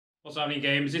What's happening,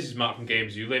 gamers? This is Mark from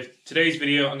Gamers Who Live. Today's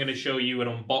video, I'm going to show you an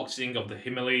unboxing of the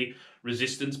Himaly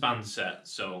Resistance Band Set.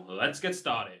 So let's get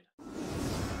started.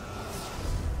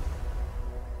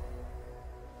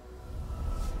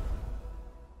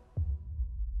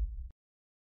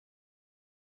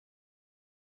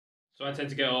 So I tend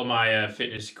to get all my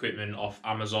fitness equipment off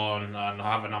Amazon, and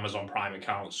I have an Amazon Prime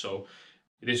account. So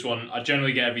this one, I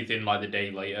generally get everything like the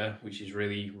day later, which is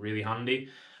really handy.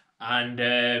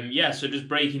 And yeah, so just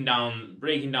breaking down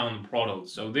the product.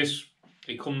 So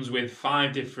it comes with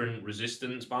 5 different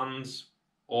resistance bands,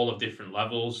 all of different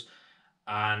levels,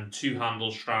 and 2 handle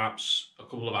straps, a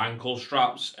couple of ankle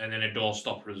straps, and then a door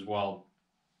stopper as well.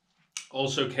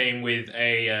 Also came with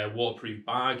a waterproof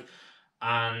bag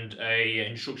and a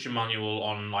instruction manual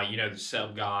on, like, the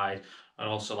setup guide, and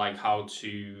also like how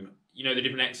to, the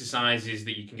different exercises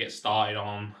that you can get started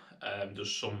on.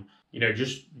 There's some,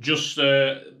 just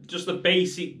the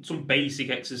basic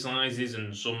exercises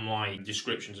and some like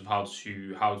descriptions of how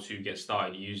to get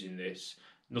started using this.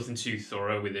 Nothing too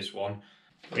thorough with this one.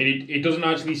 I mean, it doesn't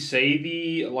actually say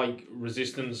the like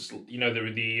resistance,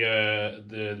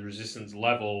 the resistance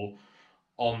level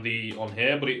on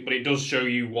here, but it does show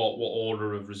you what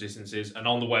order of resistance is, and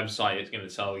on the website it's going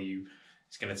to tell you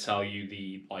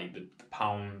the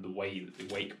pound, the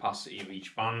weight capacity of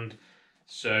each band.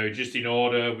 So just in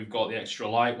order, we've got the extra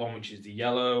light one, which is the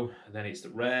yellow, and then it's the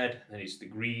red, then it's the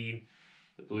green,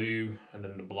 the blue, and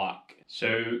then the black.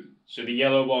 So the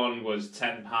yellow one was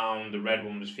 £10, the red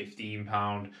one was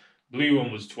 £15, blue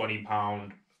one was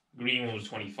 £20, green one was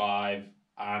 25,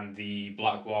 and the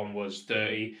black one was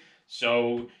 30.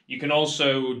 So you can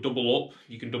also double up.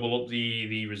 You can double up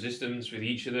the resistance with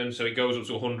each of them. So it goes up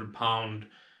to £100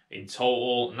 in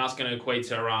total, and that's going to equate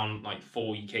to around like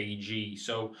 40 kg.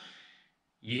 So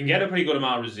you can get a pretty good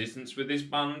amount of resistance with this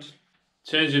band. In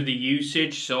terms of the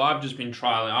usage, so I've just been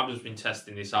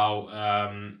testing this out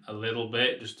a little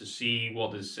bit just to see what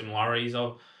the similarities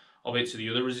of it to the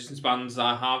other resistance bands that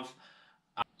I have.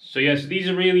 So yeah, so these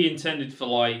are really intended for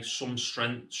like some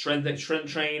strength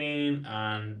training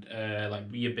and like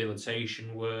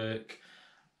rehabilitation work,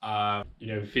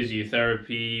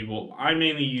 physiotherapy. But I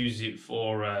mainly use it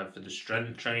for the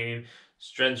strength training.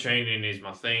 Strength training is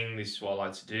my thing. This is what I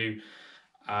like to do,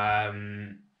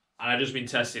 and I've just been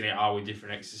testing it out with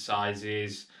different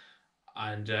exercises.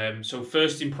 And so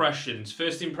first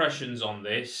impressions on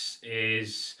this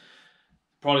is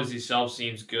the product itself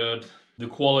seems good. The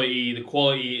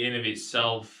quality in of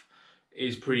itself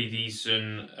is pretty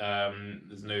decent.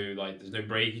 There's no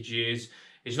breakages.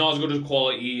 It's not as good a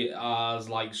quality as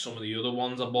like some of the other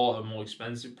ones I bought at a more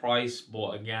expensive price,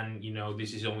 but again,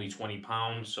 this is only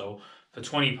 £20. So for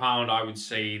 £20, I would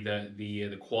say that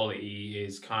the quality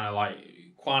is kind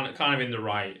of in the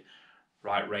right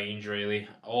range, really.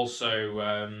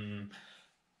 Also,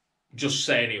 just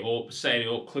setting it up,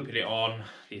 clipping it on,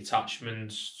 the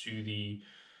attachments to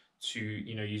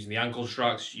using the ankle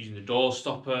straps, using the door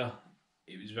stopper.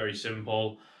 It was very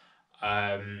simple.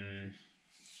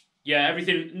 Yeah,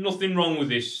 nothing wrong with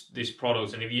this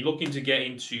product. And if you're looking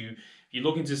to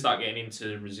start getting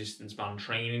into resistance band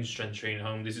training, strength training at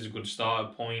home, this is a good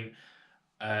starter point.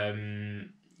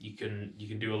 You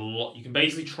can do a lot. You can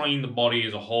basically train the body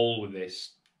as a whole with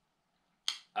this.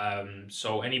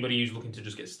 So anybody who's looking to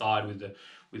just get started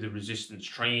with the resistance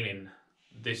training,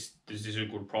 this is a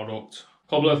good product.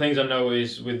 Couple of things I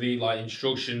noticed with the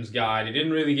instructions guide, it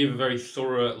didn't really give a very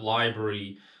thorough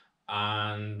library,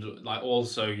 and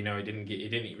also it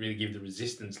didn't really give the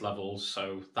resistance levels,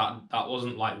 so that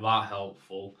wasn't that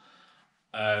helpful.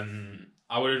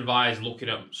 I would advise looking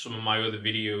at some of my other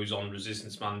videos on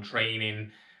resistance band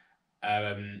training,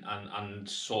 and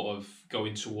sort of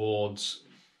going towards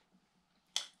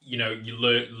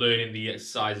learning the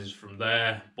exercises from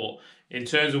there. But in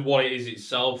terms of what it is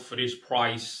itself, for this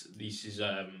price, this is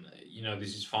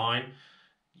this is fine.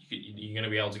 You're going to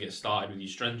be able to get started with your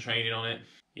strength training on it.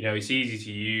 It's easy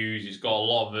to use. It's got a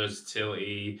lot of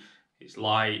versatility. It's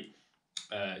light.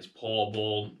 It's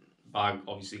portable. Bag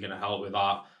obviously going to help with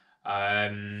that.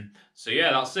 So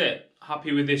yeah, that's it.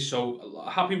 Happy with this. So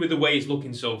happy with the way it's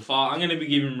looking so far. I'm going to be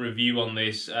giving a review on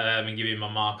this and giving my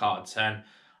mark out of 10.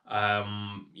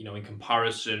 In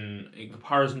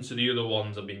comparison to the other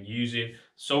ones I've been using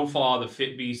so far, the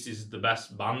Fit Beast is the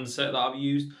best band set that I've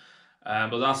used.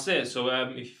 But that's it. So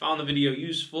if you found the video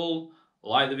useful,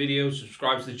 like the video,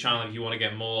 subscribe to the channel if you want to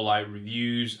get more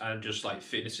reviews and just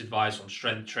fitness advice on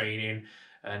strength training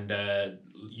and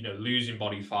losing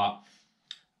body fat.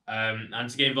 And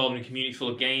to get involved in a community full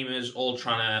of gamers all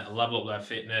trying to level up their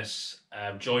fitness.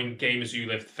 Join Gamers Who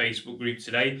Live Facebook group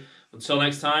today. Until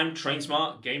next time, train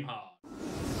smart, game hard.